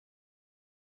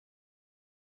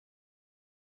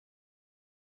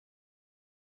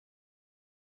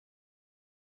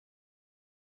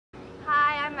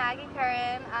Maggie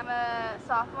Curran. I'm a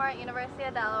sophomore at University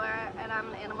of Delaware, and I'm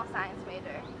an animal science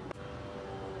major.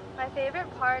 My favorite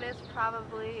part is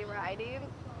probably riding,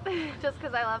 just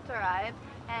because I love to ride,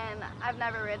 and I've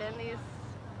never ridden these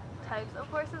types of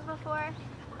horses before,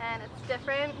 and it's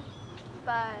different,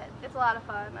 but it's a lot of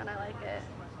fun, and I like it.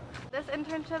 This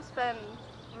internship's been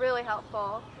really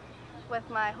helpful with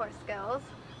my horse skills,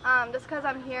 just because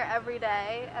I'm here every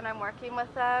day, and I'm working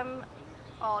with them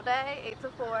all day, 8 to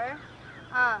 4,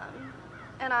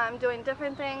 and I'm doing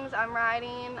different things. I'm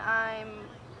riding, I'm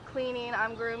cleaning,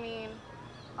 I'm grooming,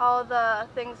 all the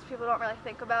things people don't really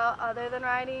think about other than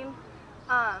riding.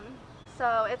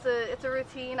 So it's a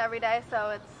routine every day,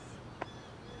 so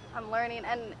I'm learning,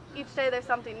 and each day there's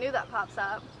something new that pops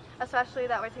up, especially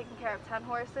that we're taking care of 10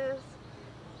 horses.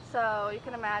 So you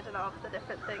can imagine all of the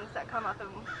different things that come up in,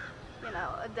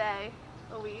 a day,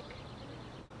 a week.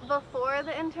 Before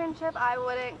the internship, I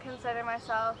wouldn't consider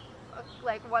myself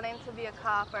like wanting to be a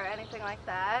cop or anything like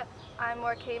that. I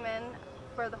more came in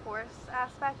for the horse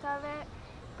aspect of it,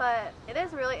 but it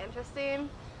is really interesting.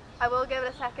 I will give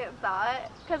it a second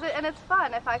thought, and it's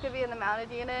fun. If I could be in the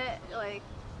mounted unit, like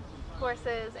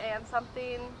horses and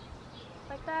something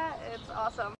like that, it's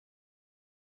awesome.